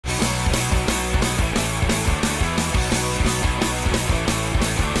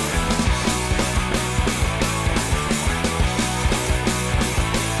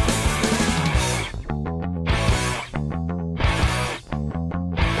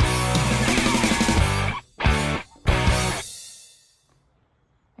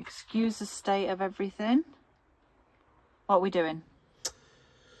excuse the state of everything. What are we doing?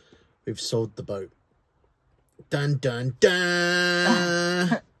 We've sold the boat. Dun, dun,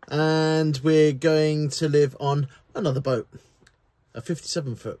 dun. And we're going to live on another boat. A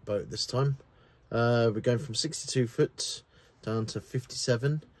 57-foot boat this time. We're going from 62 foot down to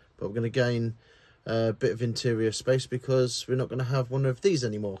 57. But we're going to gain a bit of interior space because we're not going to have one of these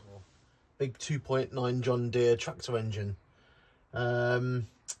anymore. Big 2.9 John Deere tractor engine.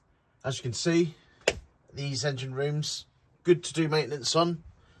 As you can see, these engine rooms, good to do maintenance on.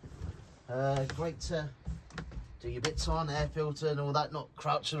 Great to do your bits on, air filter and all that, not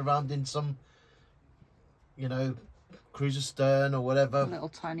crouching around in some, you know, cruiser stern or whatever. A little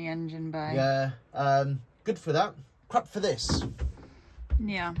tiny engine bay. Yeah, good for that. Crap for this.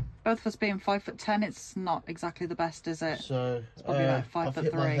 Yeah, both of us being 5'10", it's not exactly the best, is it? So it's probably like 5'3". I've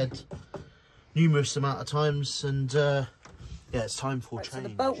hit my head numerous amount of times, and yeah, it's time for change. So the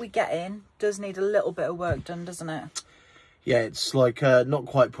boat we get in does need a little bit of work done, doesn't it? Yeah, it's like not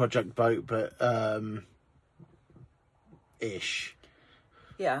quite project boat, but ish.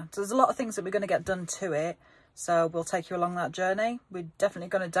 Yeah, so there's a lot of things that we're going to get done to it, so we'll take you along that journey. We're definitely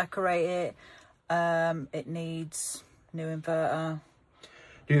going to decorate it. It needs new inverter,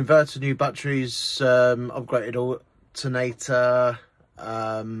 new batteries, upgraded alternator,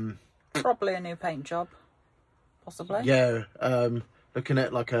 probably a new paint job, possibly. Yeah, looking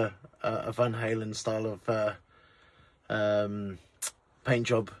at like a Van Halen style of paint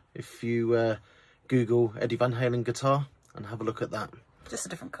job. If you Google Eddie Van Halen guitar and have a look at that. Just a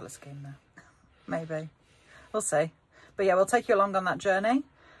different colour scheme there. Maybe. We'll see. But yeah, we'll take you along on that journey.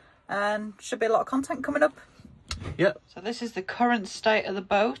 And should be a lot of content coming up. Yep. So this is the current state of the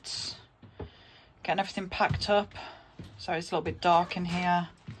boat. Getting everything packed up. Sorry, it's a little bit dark in here.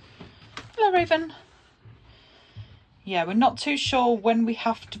 Hello, Raven. Yeah, we're not too sure when we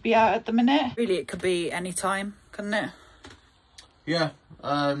have to be out at the minute. Really, it could be any time, couldn't it? Yeah.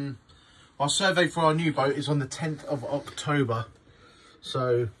 Our survey for our new boat is on the 10th of October.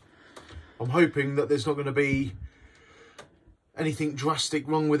 So I'm hoping that there's not going to be anything drastic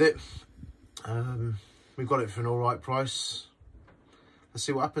wrong with it. We've got it for an all right price. Let's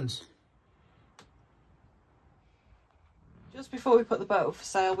see what happens. Just before we put the boat up for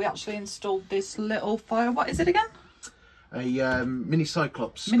sale, we actually installed this little fire. What is it again? A mini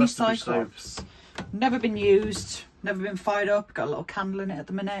Cyclops. Mini Cyclops. Never been used, never been fired up. Got a little candle in it at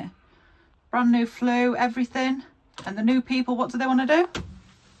the minute. Brand new flue, everything. And the new people, what do they want to do?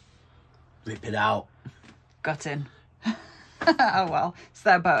 Rip it out. Got in. Oh well, it's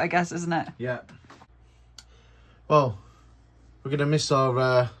their boat, I guess, isn't it? Yeah. Well, we're going to miss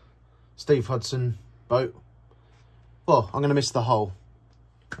our Steve Hudson boat. Well, I'm going to miss the hull.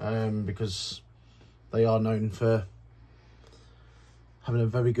 Because they are known for having a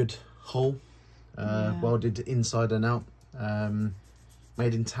very good hull. Welded inside and out.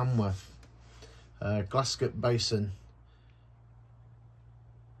 Made in Tamworth. Glasgow Basin.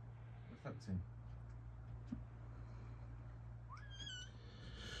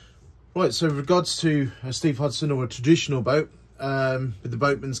 Right, so with regards to a Steve Hudson or a traditional boat, with the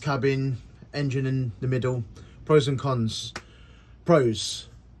boatman's cabin, engine in the middle, pros and cons. Pros,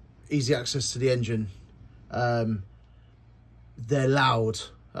 easy access to the engine. They're loud.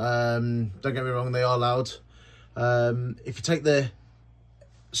 Don't get me wrong, they are loud. If you take the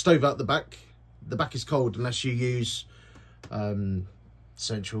stove out the back is cold unless you use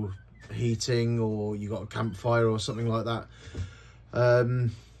central heating or you got a campfire or something like that.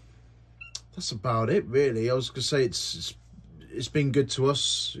 That's about it, really. I was going to say it's been good to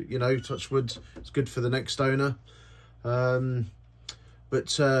us, you know, touch wood. It's good for the next owner.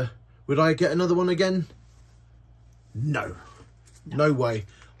 But would I get another one again? No. No way.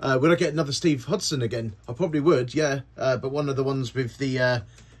 Would I get another Steve Hudson again? I probably would, yeah. But one of the ones with the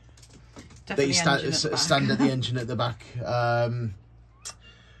stand at the engine at the back.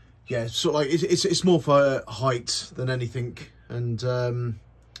 Yeah, sort of like it's more for height than anything. And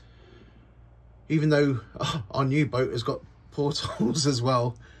even though our new boat has got portholes as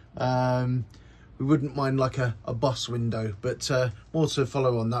well, we wouldn't mind like a bus window, but more to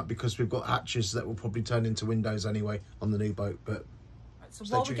follow on that because we've got hatches that will probably turn into windows anyway on the new boat. But so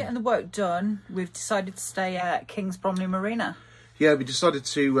while we're getting the work done, we've decided to stay at King's Bromley Marina. Yeah, we decided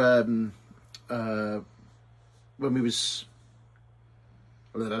to when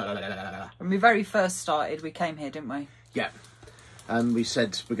we very first started, we came here, didn't we? Yeah. And we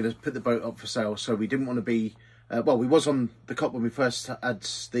said we're going to put the boat up for sale, so we didn't want to be... well, we was on the COP when we first had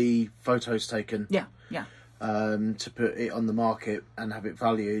the photos taken. Yeah, yeah. To put it on the market and have it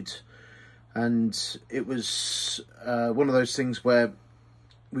valued. And it was one of those things where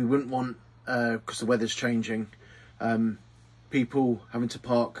we wouldn't want, because the weather's changing, people having to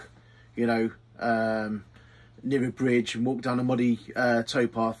park, you know, near a bridge and walk down a muddy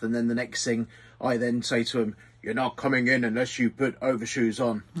towpath, and then the next thing I then say to them, "You're not coming in unless you put overshoes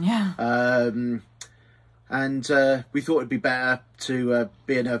on." Yeah. And we thought it'd be better to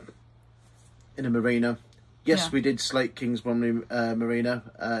be in a marina. Yes, Yeah. we did Slate Kings Bromley Marina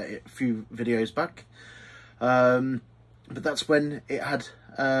a few videos back, but that's when it had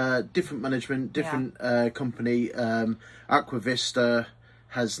different management, different company. Aquavista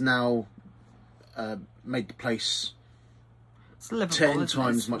has now made the place It's livable, 10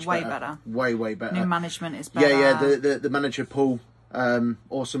 times much way better. Way better. New management is better. Yeah. The manager Paul,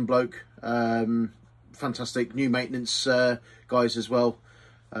 awesome bloke, fantastic. New maintenance guys as well.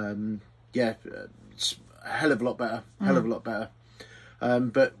 It's a hell of a lot better. Hell of a lot better.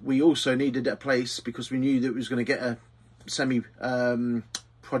 But we also needed a place because we knew that we was going to get a semi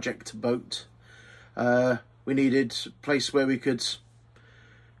project boat. We needed a place where we could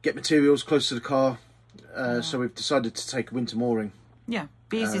get materials close to the car. So we've decided to take a winter mooring. Yeah,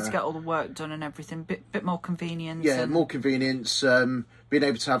 be easy to get all the work done and everything. Bit more convenience. Yeah, more convenience. Being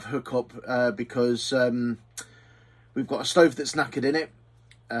able to have hookup because we've got a stove that's knackered in it.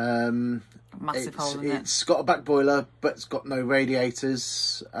 Massive hole in it. It's got a back boiler, but it's got no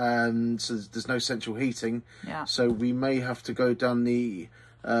radiators, so there's no central heating. Yeah. So we may have to go down the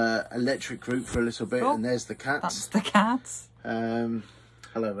electric route for a little bit. Oh, and there's the cat. That's the cat.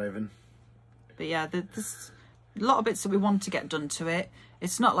 Hello, Raven. But yeah, there's a lot of bits that we want to get done to it.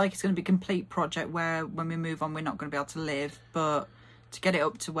 It's not like it's going to be a complete project where when we move on we're not going to be able to live, but to get it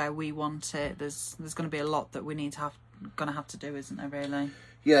up to where we want it, there's going to be a lot that we need to have to do, isn't there, really?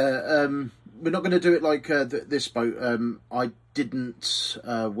 Yeah, we're not going to do it like this boat. I didn't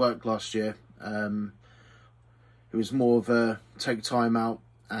work last year. It was more of a take time out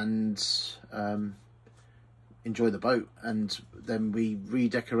and enjoy the boat, and then we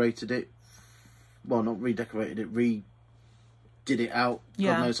redecorated it. Well, not redecorated it, did it out.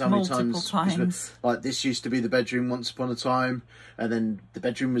 Yeah, God knows how many times. Like, this used to be the bedroom once upon a time, and then the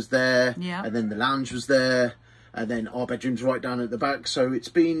bedroom was there, yeah, and then the lounge was there, and then our bedroom's right down at the back. So it's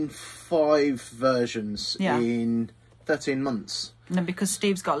been 5 versions in 13 months. And then because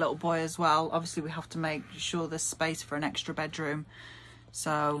Steve's got a little boy as well, obviously we have to make sure there's space for an extra bedroom.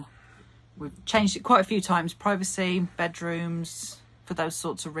 So we've changed it quite a few times. Privacy, bedrooms, for those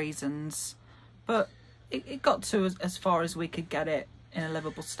sorts of reasons. But it got to as far as we could get it in a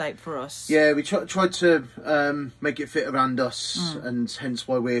livable state for us. Yeah, we tried to make it fit around us, and hence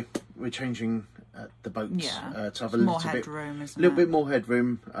why we're changing the boat to have a little bit more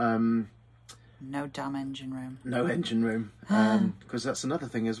headroom. No damn engine room. No engine room, because that's another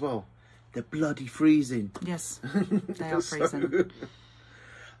thing as well. They're bloody freezing. Yes, they are freezing.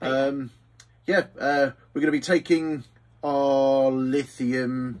 We're going to be taking our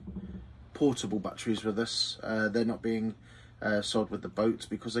lithium portable batteries with us. They're not being sold with the boat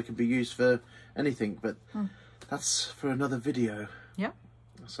because they can be used for anything, but that's for another video. Yep.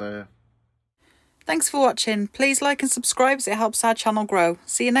 So thanks for watching. Please like and subscribe as it helps our channel grow.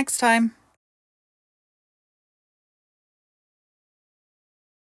 See you next time.